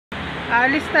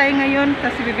Alis tayo ngayon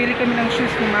kasi bibili kami ng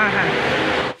shoes ni Maha.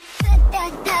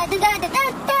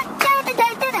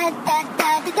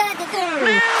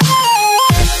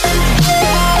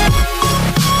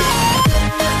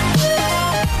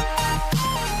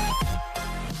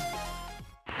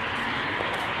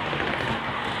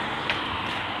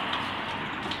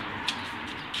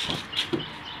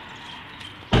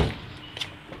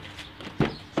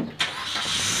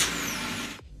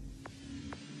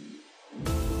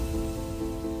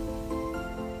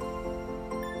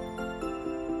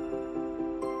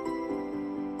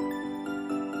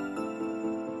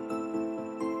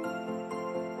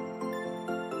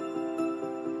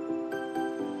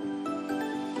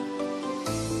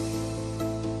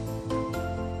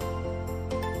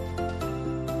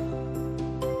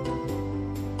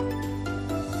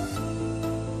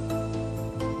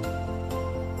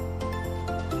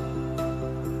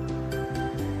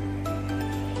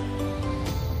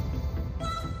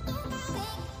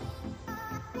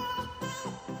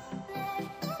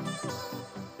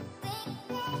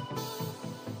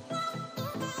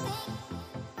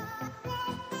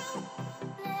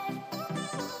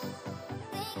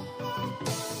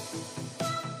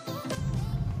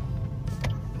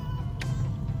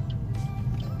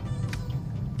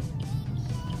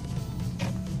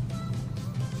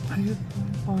 Ayun po,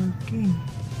 parking.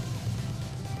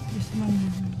 This man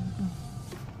ito.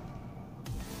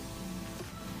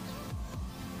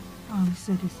 He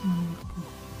said this man ito.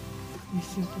 He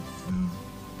said it's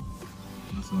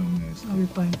that's what it is. We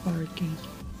find parking.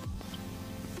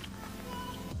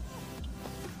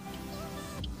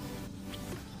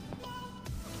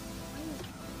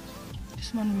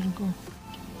 This man will go.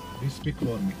 You speak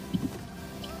for me.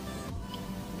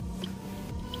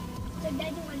 So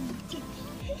daddy wants to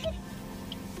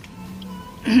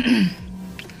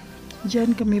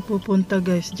Diyan kami pupunta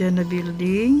guys, diyan na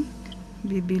building.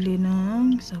 Bibili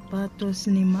ng sapatos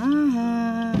ni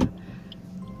Maha.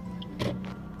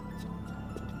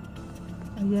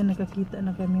 Ayan, nakakita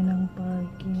na kami ng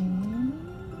parking.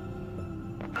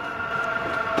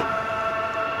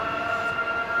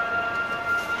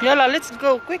 Yala, let's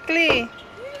go quickly.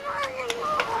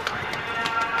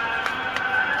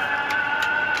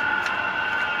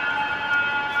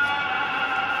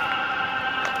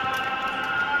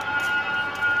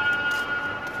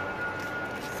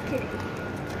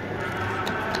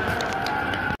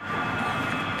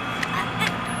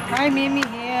 Hi, Mimi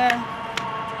here.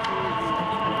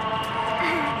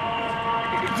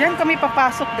 Diyan kami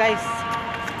papasok, guys.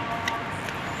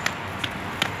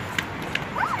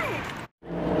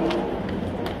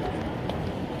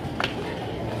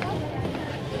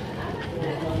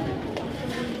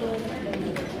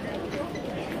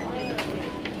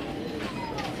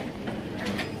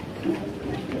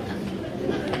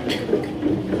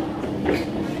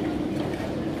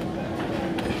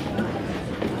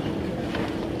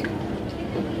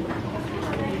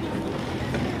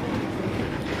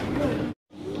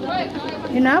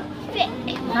 Enough?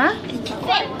 fit. Huh?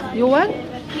 Fit. You want?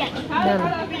 Yeah. There.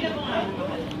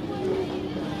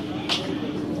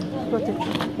 Put it.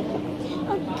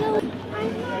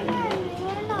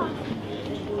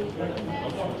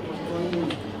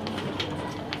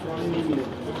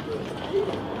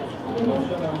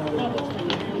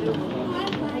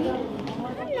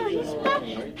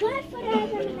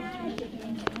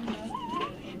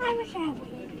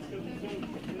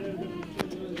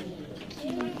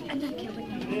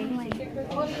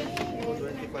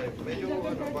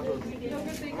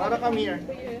 Mara, come here.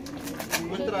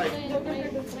 Good try.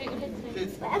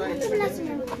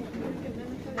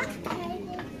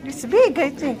 It's big, I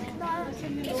think.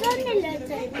 It's only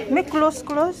little. Make close.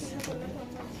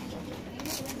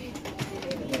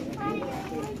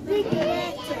 Big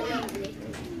little.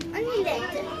 Only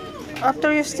little.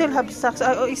 After you still have socks.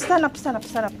 Oh, stand up.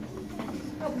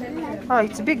 Oh,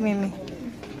 it's big, Mimi.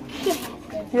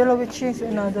 Yellow with cheese,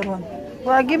 another one.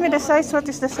 Well, give me the size. What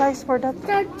is the size for that?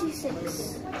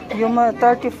 36. You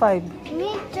 35.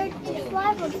 Me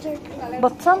 35 or 35?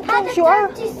 But sometimes you are.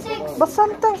 36. But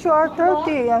sometimes you are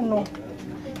 30. Ano?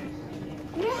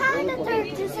 Me have the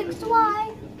 36. Why?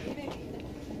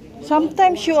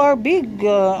 Sometimes you are big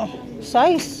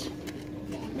size.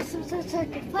 This is a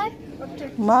 35 or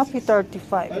 30? Mapi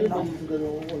 35. No. I'm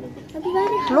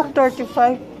very hot. Look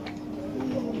 35.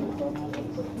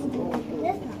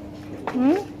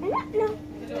 Hmm? No.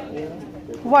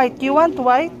 White. You want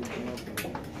white?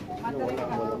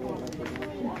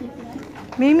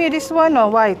 Mimi, this one, oh,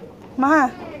 white.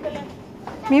 Maha.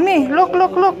 Mimi, look.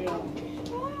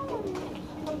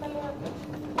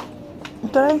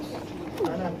 Try.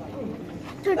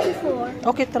 34.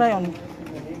 Okay, try on.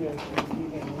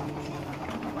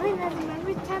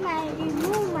 Every time I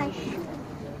remove my shoe.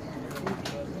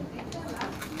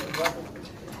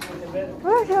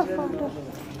 Where's your photo?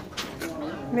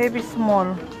 Maybe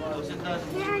small.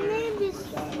 Yeah, maybe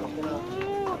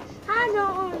small. I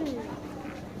don't.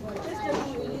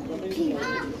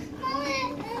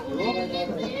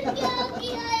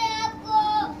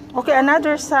 Okay,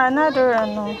 another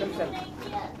ano.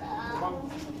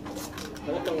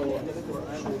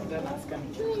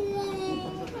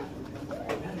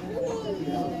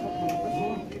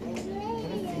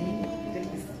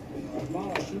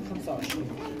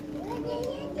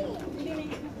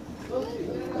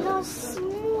 No,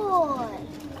 small.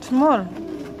 Small.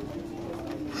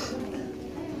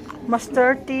 Mas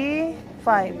 35.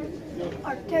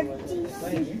 Or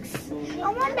 36. I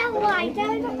wonder why. I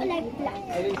don't like black.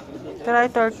 Try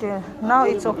 30. Now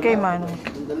it's okay, man.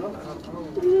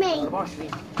 May.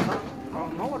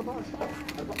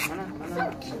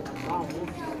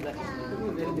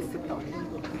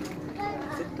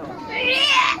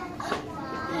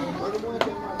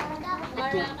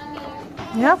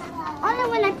 Enough? Only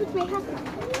when I put my hat on.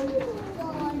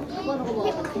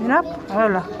 Enough?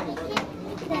 Wala.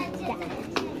 That's that.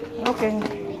 Okay.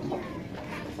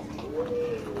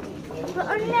 But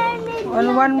only I made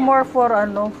And one more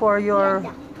for your.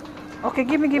 Okay,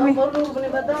 give me. Give me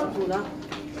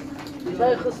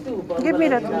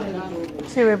that.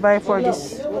 See, we buy for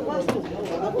this.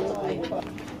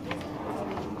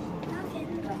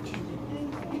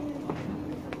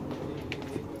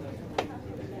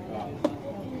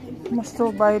 Must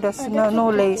to buy this. No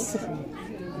lace.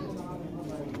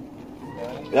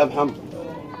 يا محمد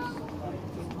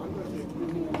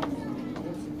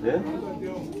ليه؟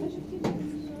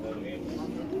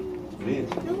 مين؟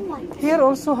 no white. Here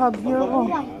also have here. Oh.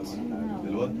 White.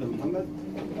 الواد ده محمد؟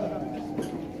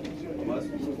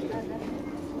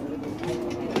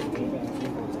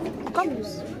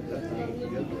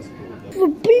 For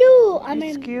blue. I It's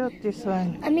mean cute, this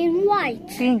one. white.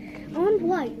 Pink. I want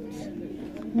white.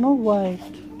 No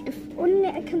white. If only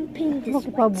I can paint this Look,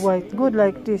 white. have white. Good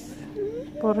like this.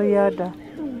 For Riada.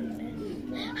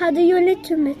 How do you need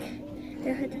to make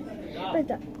your head? Like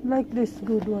that. Like this,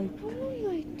 good white.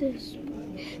 Like this.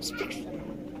 Speak.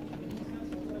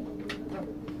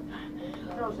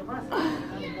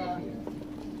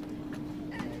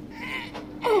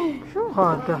 Sure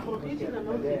hard.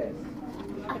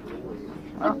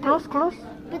 Close.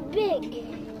 But big.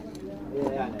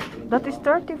 That is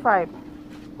 35.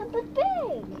 But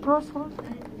big. Close.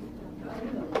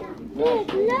 Big.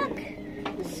 Look.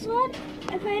 This one.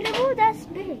 If I remove, that's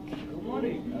big.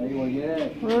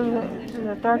 Well,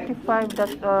 35.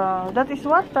 That is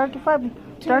what? 35.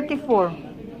 34.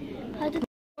 How do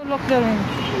Look there.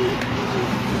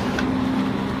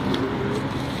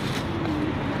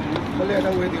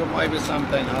 خلينا with you maybe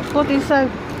sometime after. Put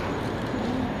inside.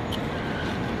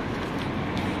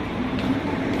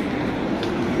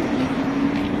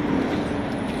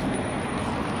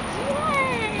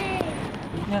 Yay!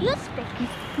 Yeah. Look big.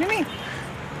 Mimi.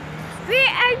 We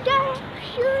are the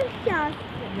shoe shop.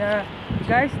 Yeah.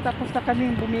 Guys, tapos na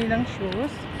kami bumili ng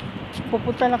shoes.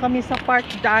 Pupunta na kami sa park.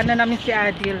 Daanan namin si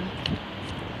Adil.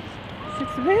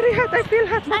 It's very hot. I feel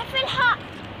hot. I feel hot.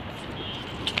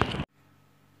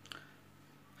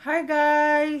 Hi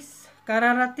guys!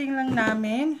 Kararating lang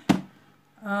namin.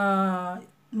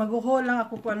 Mag-haul lang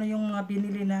ako kung ano yung mga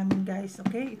binili namin guys.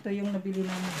 Okay? Ito yung nabili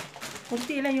namin.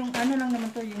 Kunti lang yung ano lang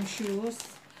naman to yung shoes.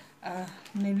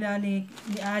 Nila ni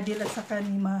Adil at saka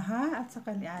ni Maha at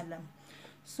saka ni Alam.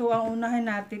 So, ang unahin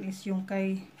natin is yung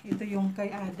ito yung kay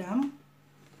Adam.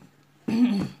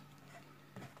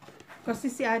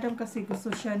 Kasi si Adam kasi gusto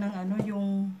siya ng ano,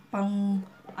 yung pang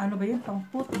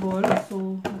football.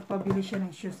 So, nagpabili siya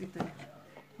ng shoes ito.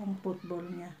 Pang football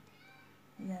niya.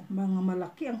 Ayan, mga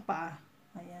malaki ang paa.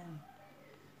 Ayan.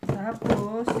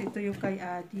 Tapos, ito yung kay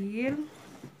Adil.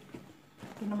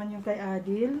 Ito naman yung kay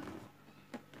Adil.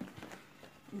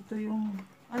 Ito yung,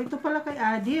 ito pala kay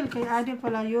Adil. Kay Adil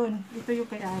pala yun. Ito yung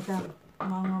kay Adam.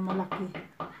 Mga malaki.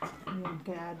 Ayan,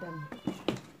 kay Adam.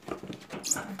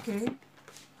 Okay.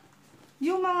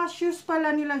 Yung mga shoes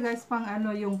pala nila guys, pang ano,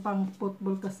 yung pang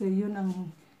football kasi yun ang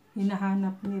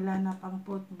hinahanap nila na pang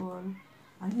football.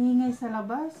 Ang ingay sa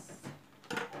labas.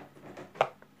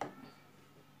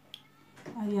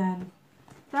 Ayan.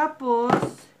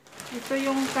 Tapos, ito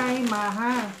yung kay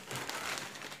Maha.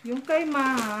 Yung kay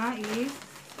Maha is,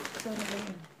 saan ba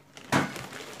yun?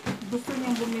 Gusto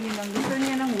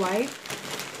niya ng white.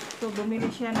 So,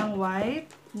 bumili siya ng white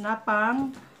na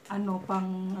pang,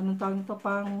 anong tawag ito,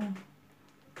 pang,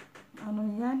 ano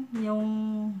yan? Yung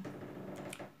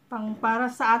para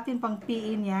sa atin, pang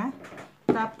PE niya.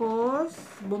 Tapos,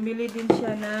 bumili din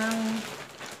siya ng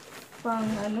pang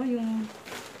ano, yung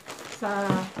sa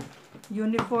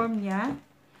uniform niya.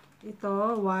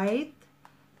 Ito, white.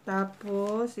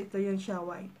 Tapos, ito yun siya,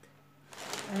 white.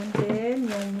 And then,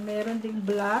 yung meron ding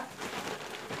black.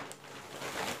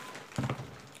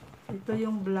 Ito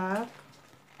yung black.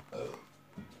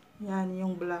 Yan,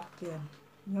 yung black yan.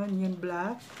 Yun, yung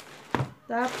black.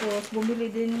 Tapos,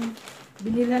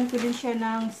 binilhan ko din siya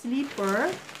ng slipper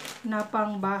na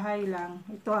pang bahay lang.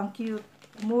 Ito, ang cute.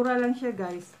 Mura lang siya,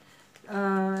 guys.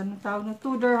 Anong tawag na?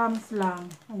 2 dirhams lang.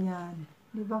 Ayan.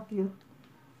 Diba cute?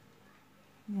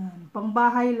 Yan. Pang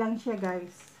bahay lang siya,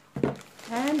 guys.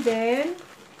 And then,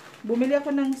 bumili ako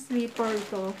ng slipper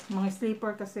ito. Mga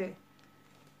slipper kasi.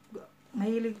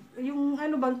 Mahilig. Yung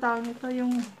ano bang tawag nito?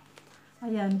 Yung,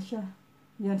 ayan siya.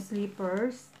 Yan,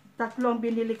 slippers. 3 ang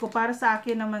binili ko. Para sa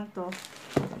akin naman to.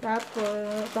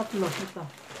 Tapos, 3. Ito.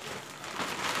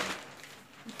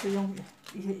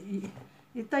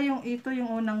 Ito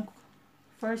yung unang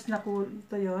first na cool.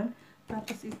 Ito yon.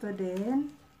 Tapos ito din.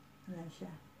 Ayan siya.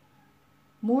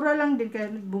 Mura lang din kaya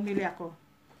bumili ako.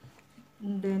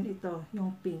 And then ito,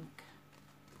 yung pink.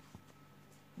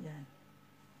 Yan.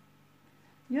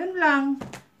 Yun lang.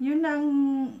 Yun ang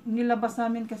nilabas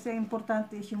namin kasi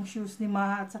importante is yung shoes ni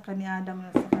Maha at saka ni Adam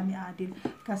at saka ni Adil.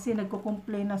 Kasi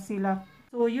nagko-complain na sila.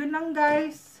 So, yun lang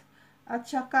guys. At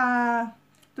saka,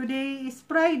 today is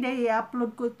Friday.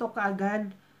 I-upload ko ito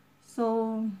kaagad.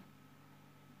 So,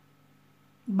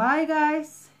 bye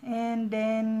guys. And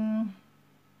then,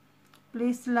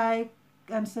 please like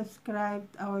and subscribe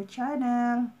our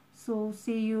channel. So,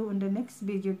 see you on the next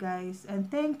video guys. And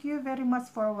thank you very much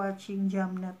for watching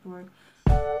Jam Network.